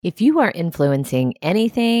If you are influencing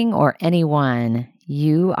anything or anyone,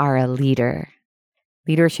 you are a leader.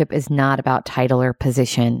 Leadership is not about title or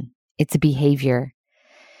position. It's a behavior.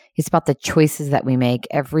 It's about the choices that we make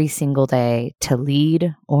every single day to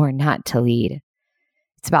lead or not to lead.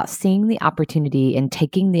 It's about seeing the opportunity and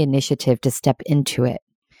taking the initiative to step into it.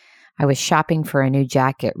 I was shopping for a new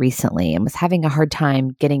jacket recently and was having a hard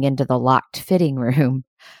time getting into the locked fitting room.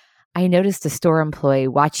 I noticed a store employee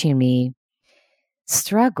watching me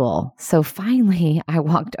struggle. So finally, I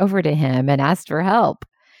walked over to him and asked for help.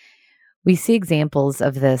 We see examples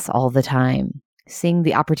of this all the time, seeing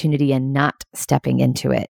the opportunity and not stepping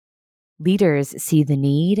into it. Leaders see the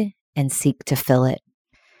need and seek to fill it.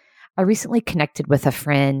 I recently connected with a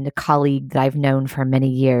friend, a colleague that I've known for many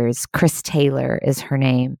years. Chris Taylor is her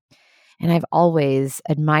name. And I've always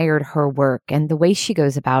admired her work and the way she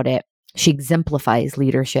goes about it. She exemplifies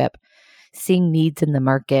leadership, seeing needs in the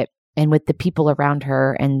market and with the people around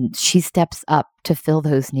her, and she steps up to fill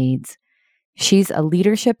those needs. She's a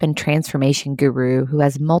leadership and transformation guru who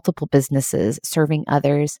has multiple businesses serving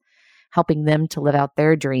others, helping them to live out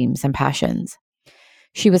their dreams and passions.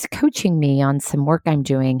 She was coaching me on some work I'm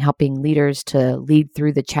doing, helping leaders to lead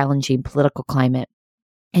through the challenging political climate.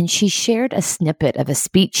 And she shared a snippet of a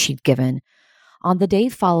speech she'd given on the day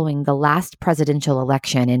following the last presidential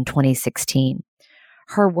election in 2016.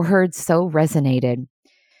 Her words so resonated.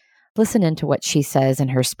 Listen into what she says in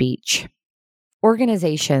her speech.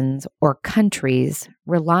 Organizations or countries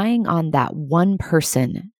relying on that one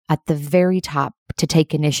person at the very top to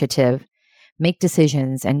take initiative, make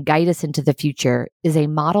decisions, and guide us into the future is a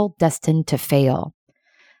model destined to fail.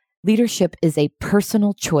 Leadership is a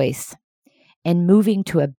personal choice, and moving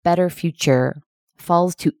to a better future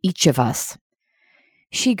falls to each of us.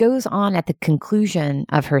 She goes on at the conclusion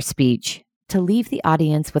of her speech to leave the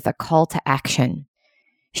audience with a call to action.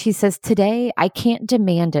 She says, "Today, I can't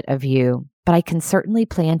demand it of you, but I can certainly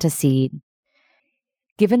plant a seed.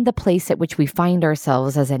 Given the place at which we find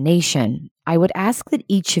ourselves as a nation, I would ask that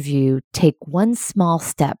each of you take one small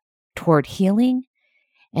step toward healing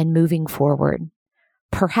and moving forward.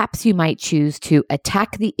 Perhaps you might choose to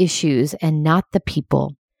attack the issues and not the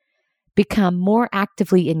people. Become more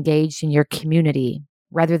actively engaged in your community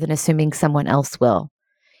rather than assuming someone else will.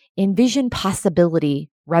 Envision possibility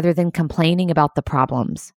rather than complaining about the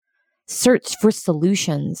problems. Search for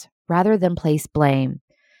solutions rather than place blame.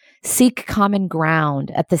 Seek common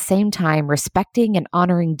ground at the same time respecting and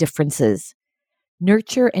honoring differences.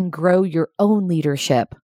 Nurture and grow your own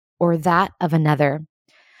leadership or that of another."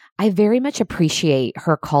 I very much appreciate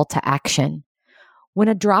her call to action. When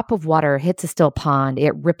a drop of water hits a still pond,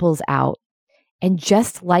 it ripples out. And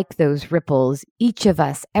just like those ripples, each of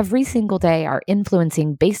us every single day are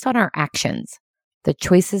influencing based on our actions, the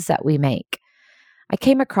choices that we make. I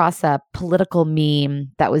came across a political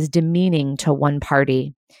meme that was demeaning to one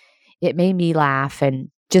party. It made me laugh, and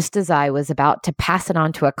just as I was about to pass it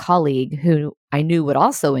on to a colleague who I knew would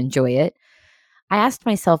also enjoy it, I asked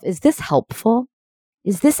myself, is this helpful?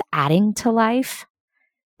 Is this adding to life?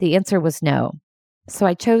 The answer was no. So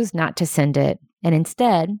I chose not to send it, and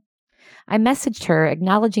instead, I messaged her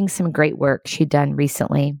acknowledging some great work she'd done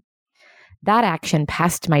recently. That action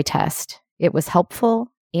passed my test. It was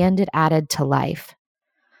helpful, and it added to life.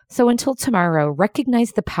 So until tomorrow,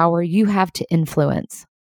 recognize the power you have to influence.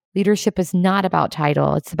 Leadership is not about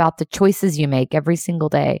title. It's about the choices you make every single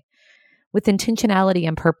day. With intentionality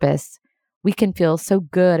and purpose, we can feel so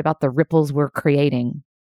good about the ripples we're creating.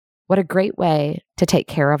 What a great way to take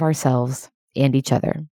care of ourselves and each other.